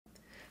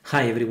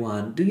Hi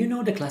everyone, do you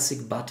know the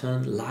classic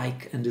button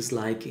like and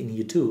dislike in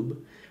YouTube?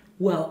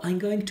 Well, I'm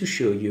going to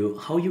show you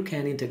how you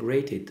can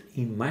integrate it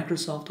in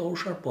Microsoft or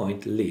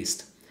SharePoint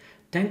List.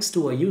 Thanks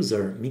to a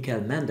user,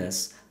 Michael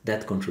Mendes,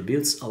 that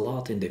contributes a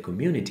lot in the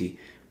community,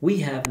 we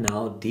have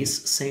now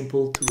this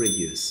sample to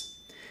reuse.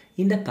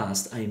 In the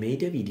past, I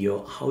made a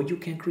video how you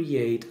can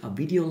create a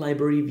video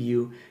library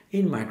view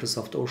in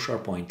Microsoft or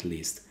SharePoint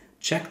List.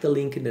 Check the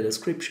link in the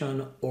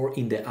description or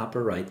in the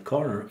upper right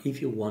corner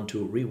if you want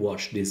to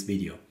rewatch this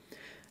video.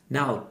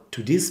 Now,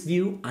 to this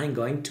view, I'm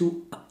going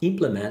to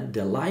implement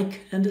the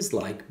like and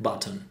dislike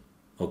button.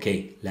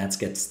 Okay, let's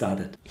get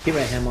started. Here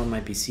I am on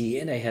my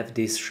PC and I have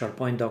this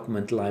SharePoint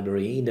document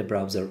library in the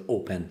browser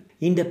open.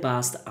 In the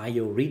past, I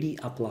already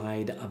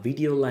applied a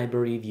video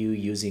library view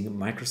using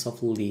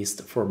Microsoft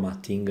List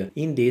formatting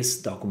in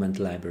this document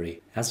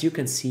library. As you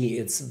can see,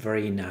 it's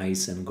very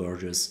nice and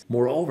gorgeous.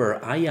 Moreover,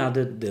 I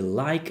added the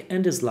like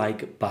and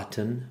dislike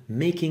button,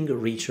 making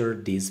richer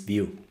this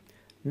view.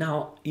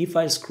 Now, if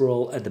I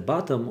scroll at the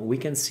bottom, we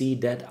can see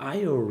that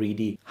I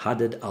already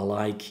added a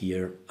like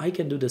here. I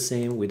can do the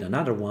same with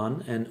another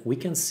one and we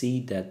can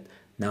see that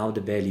now the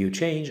value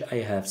changed. I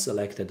have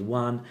selected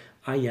one.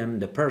 I am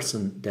the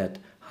person that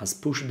has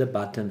pushed the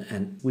button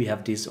and we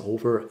have this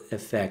hover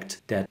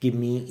effect that gives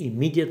me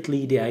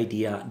immediately the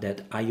idea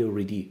that I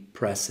already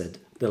pressed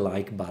the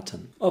like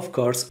button. Of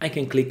course, I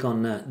can click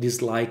on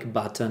this like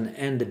button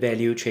and the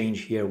value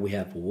change here. We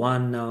have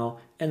 1 now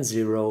and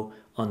 0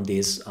 on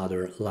this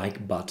other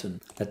like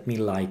button. Let me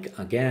like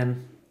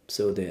again.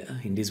 So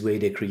in this way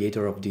the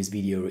creator of this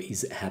video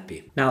is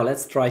happy. Now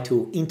let's try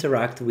to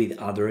interact with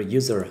other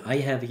user. I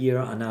have here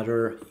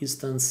another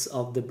instance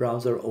of the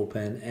browser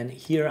open and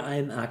here I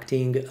am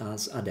acting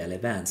as Adele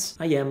Evans.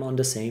 I am on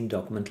the same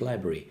document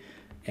library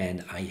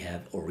and I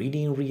have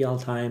already in real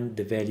time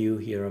the value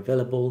here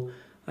available.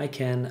 I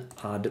can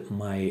add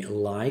my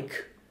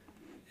like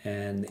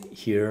and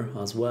here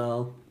as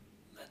well.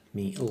 Let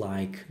me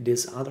like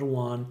this other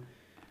one.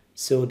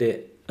 So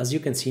as you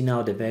can see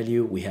now the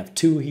value, we have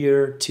 2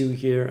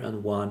 here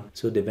and 1.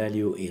 So the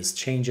value is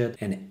changed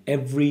and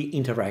every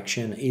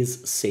interaction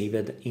is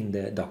saved in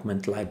the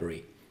document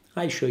library.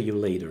 I'll show you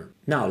later.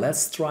 Now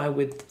let's try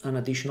with an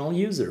additional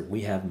user.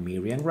 We have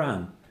Miriam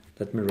Graham.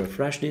 Let me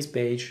refresh this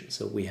page.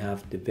 So we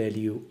have the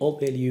value, all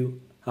value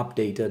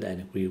updated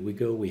and here we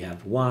go. We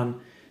have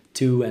 1,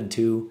 2 and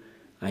 2.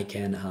 I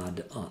can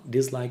add a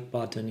dislike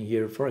button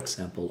here, for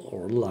example,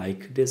 or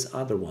like this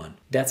other one.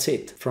 That's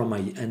it from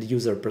my end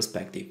user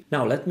perspective.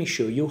 Now let me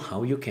show you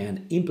how you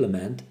can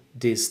implement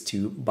these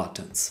two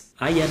buttons.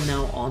 I am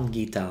now on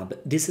GitHub.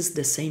 This is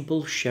the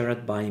sample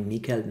shared by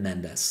Michael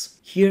Mendes.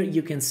 Here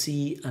you can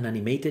see an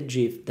animated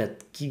GIF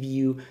that gives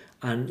you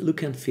a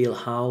look and feel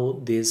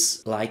how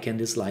this like and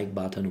dislike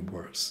button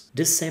works.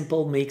 This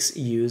sample makes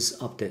use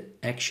of the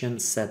action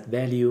set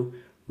value,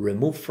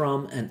 remove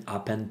from and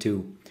append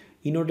to,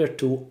 in order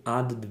to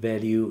add the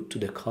value to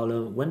the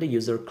column when the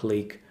user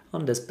clicks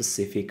on the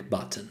specific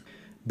button.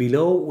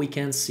 Below we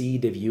can see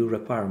the view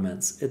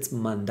requirements. It's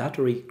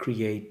mandatory to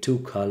create 2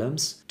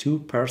 columns,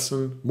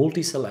 2-person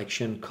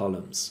multi-selection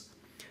columns.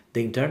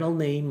 The internal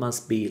name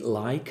must be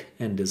like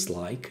and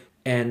dislike,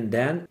 and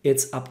then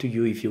it's up to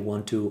you if you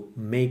want to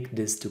make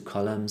these 2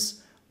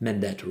 columns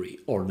mandatory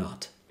or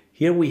not.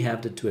 Here we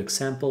have the 2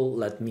 examples.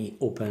 Let me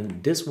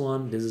open this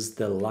one. This is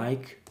the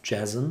like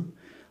JSON.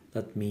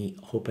 Let me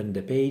open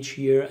the page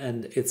here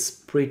and it's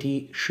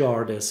pretty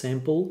short a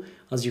sample.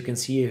 As you can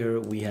see here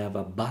we have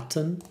a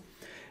button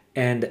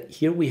and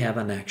here we have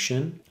an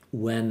action.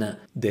 When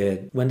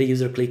the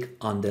user click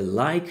on the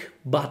like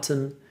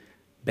button,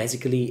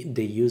 basically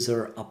the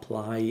user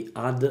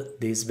add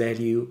this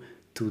value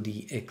to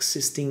the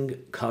existing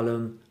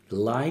column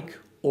like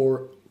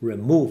or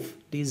remove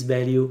this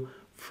value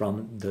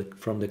from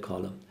the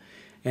column.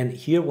 And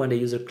here when the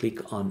user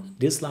click on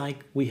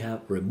dislike, we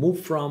have remove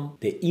from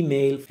the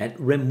email and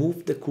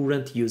remove the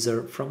current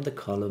user from the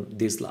column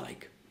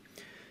dislike.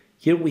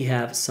 Here we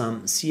have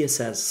some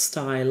CSS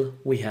style.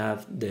 We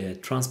have the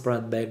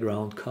transparent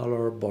background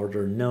color,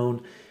 border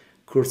known,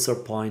 cursor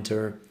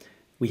pointer.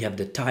 We have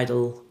the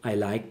title, I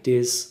like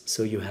this.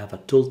 So you have a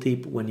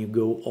tooltip when you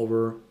go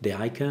over the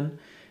icon.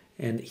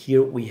 And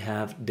here we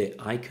have the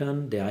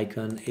icon. The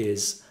icon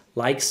is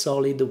like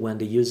solid when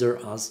the user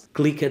has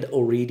clicked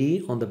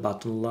already on the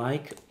button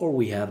like, or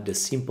we have the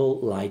simple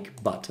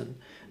like button.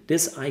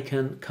 This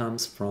icon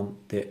comes from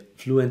the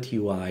Fluent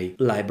UI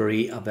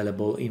library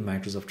available in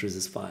Microsoft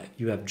 365.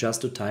 You have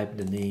just to type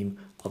the name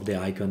of the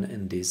icon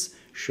and this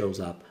shows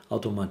up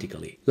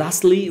automatically.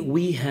 Lastly,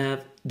 we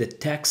have the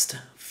text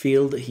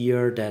field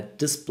here that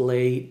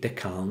display the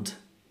count,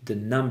 the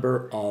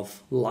number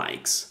of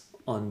likes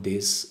on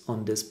this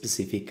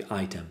specific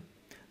item.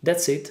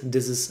 That's it.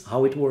 This is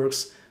how it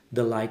works.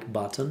 The like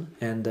button,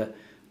 and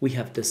we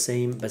have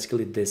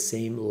basically the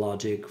same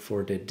logic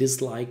for the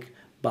dislike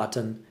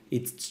button.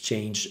 It's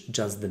changed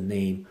just the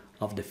name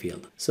of the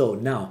field. So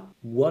now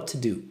what to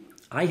do?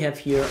 I have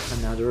here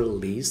another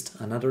list,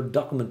 another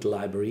document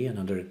library,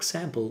 another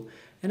example,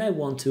 and I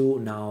want to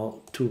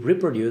now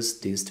reproduce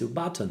these 2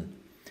 buttons.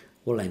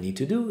 All I need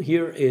to do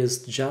here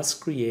is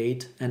just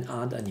create and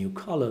add a new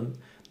column.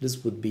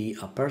 This would be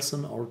a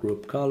person or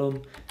group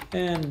column,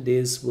 and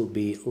this will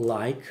be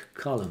like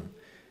column.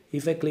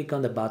 If I click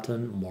on the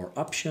button More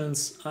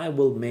Options, I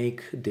will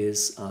make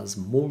this as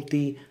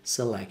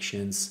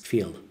multi-selections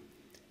field.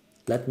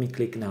 Let me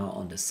click now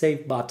on the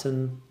Save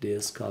button.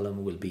 This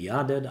column will be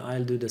added.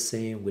 I'll do the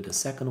same with the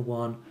second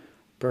one,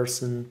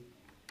 person,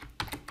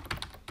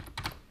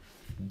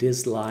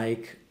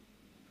 dislike.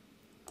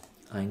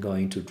 I'm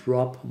going to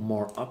drop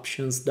more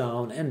options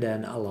down and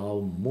then allow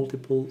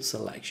multiple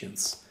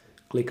selections.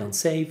 Click on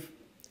Save,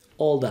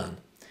 all done.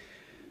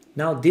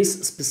 Now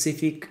this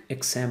specific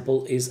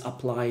example is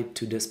applied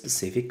to the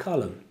specific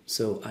column.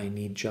 So I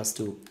need just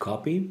to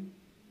copy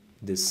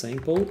this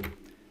sample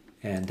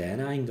and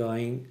then I'm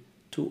going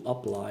to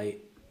apply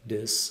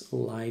this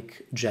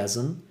like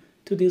JSON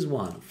to this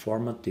one.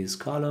 Format this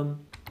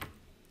column.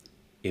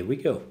 Here we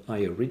go.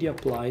 I already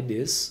applied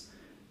this.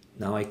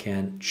 Now I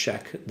can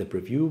check the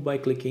preview by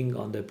clicking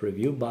on the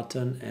preview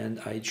button and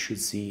I should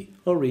see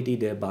already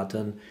the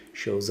button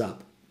shows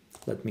up.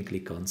 Let me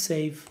click on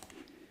Save.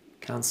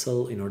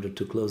 Cancel in order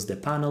to close the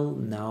panel.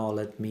 Now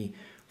let me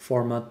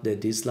format the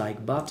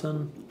dislike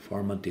button,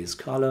 format this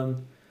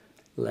column.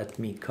 Let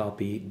me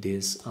copy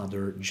this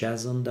other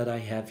JSON that I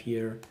have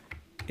here.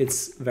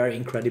 It's very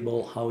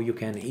incredible how you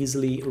can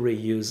easily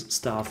reuse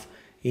stuff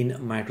in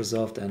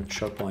Microsoft and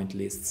SharePoint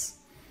lists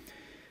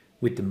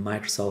with the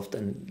Microsoft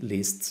and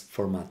lists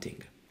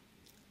formatting.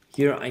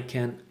 Here I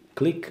can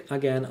click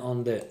again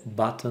on the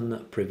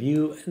button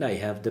preview and I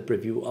have the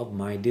preview of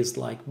my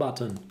dislike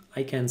button.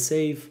 I can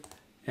save.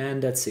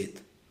 And that's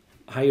it.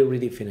 I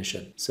already finished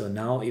it. So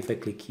now if I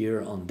click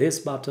here on this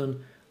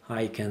button,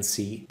 I can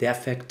see the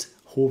effect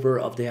hover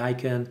of the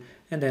icon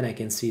and then I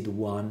can see the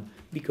one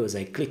because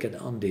I clicked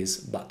on this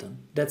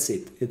button. That's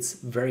it. It's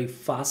very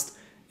fast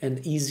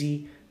and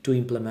easy to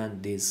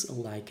implement this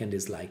like and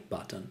dislike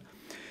button.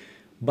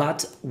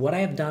 But what I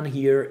have done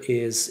here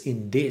is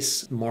in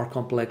this more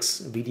complex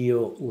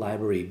video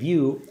library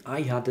view,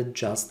 I added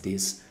just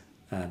these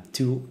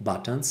two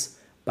buttons.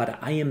 But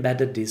I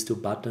embedded these two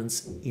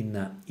buttons in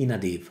a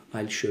div.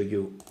 I'll show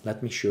you.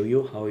 Let me show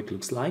you how it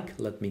looks like.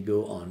 Let me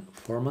go on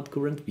Format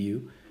Current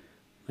View.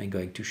 I'm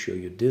going to show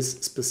you this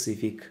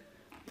specific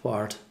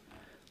part.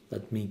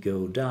 Let me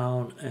go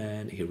down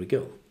and here we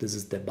go. This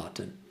is the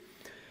button.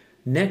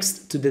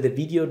 Next to the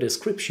video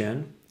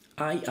description,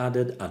 I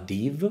added a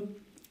div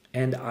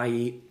and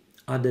I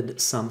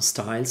added some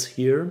styles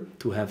here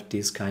to have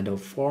this kind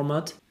of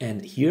format.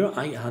 And here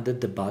I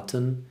added the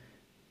button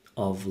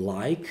of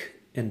like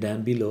and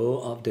then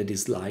below of the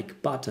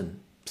dislike button.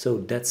 So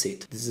that's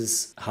it. This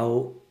is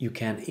how you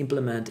can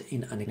implement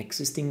in an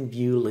existing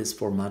view list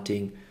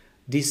formatting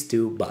these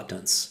two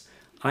buttons.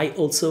 I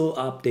also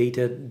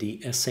updated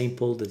the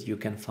sample that you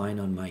can find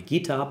on my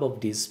GitHub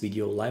of this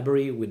video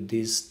library with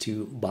these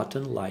two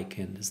buttons, like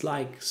and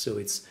dislike. So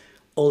it's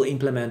all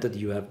implemented.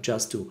 You have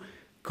just to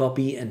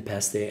copy and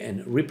paste it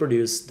and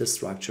reproduce the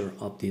structure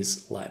of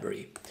this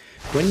library.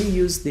 When you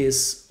use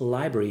this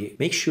library,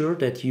 make sure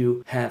that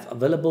you have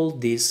available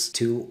these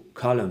two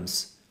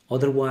columns.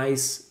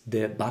 Otherwise,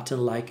 the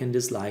button like and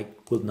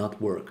dislike will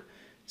not work.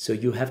 So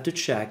you have to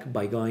check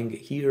by going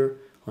here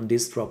on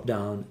this drop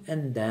down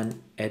and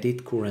then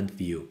edit current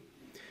view.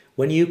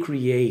 When you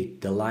create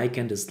the like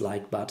and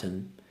dislike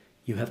button,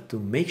 you have to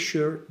make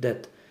sure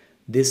that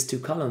these two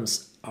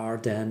columns are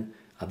then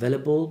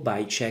available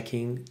by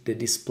checking the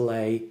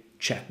display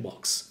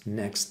checkbox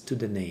next to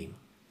the name.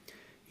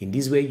 In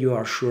this way, you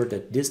are sure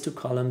that these two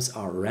columns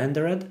are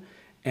rendered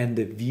and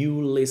the view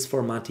list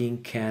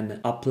formatting can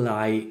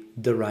apply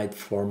the right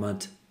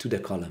format to the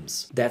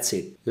columns. That's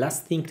it.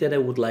 Last thing that I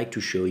would like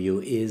to show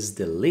you is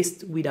the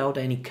list without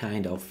any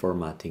kind of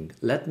formatting.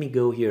 Let me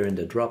go here in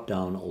the drop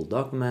down all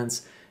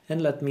documents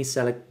and let me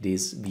select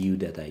this view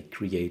that I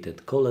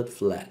created, call it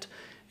flat.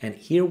 And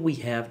here we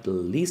have the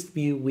list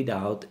view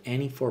without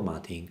any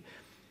formatting.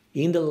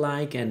 In the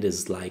like and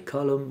dislike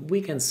column,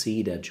 we can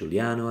see that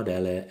Giuliano,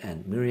 Adele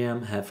and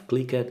Miriam have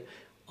clicked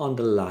on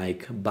the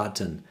like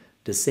button.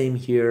 The same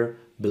here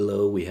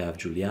below we have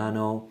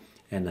Giuliano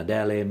and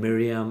Adele.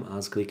 Miriam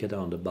has clicked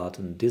on the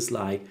button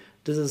dislike.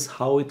 This is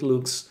how it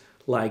looks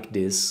like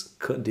these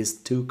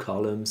two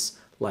columns,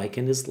 like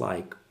and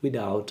dislike,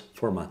 without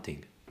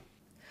formatting.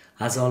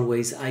 As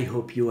always, I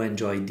hope you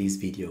enjoyed this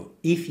video.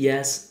 If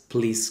yes,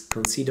 please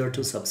consider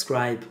to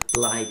subscribe,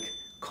 like,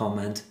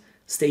 comment.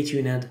 Stay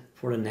tuned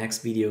for the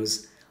next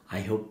videos.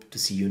 I hope to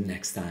see you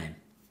next time.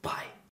 Bye.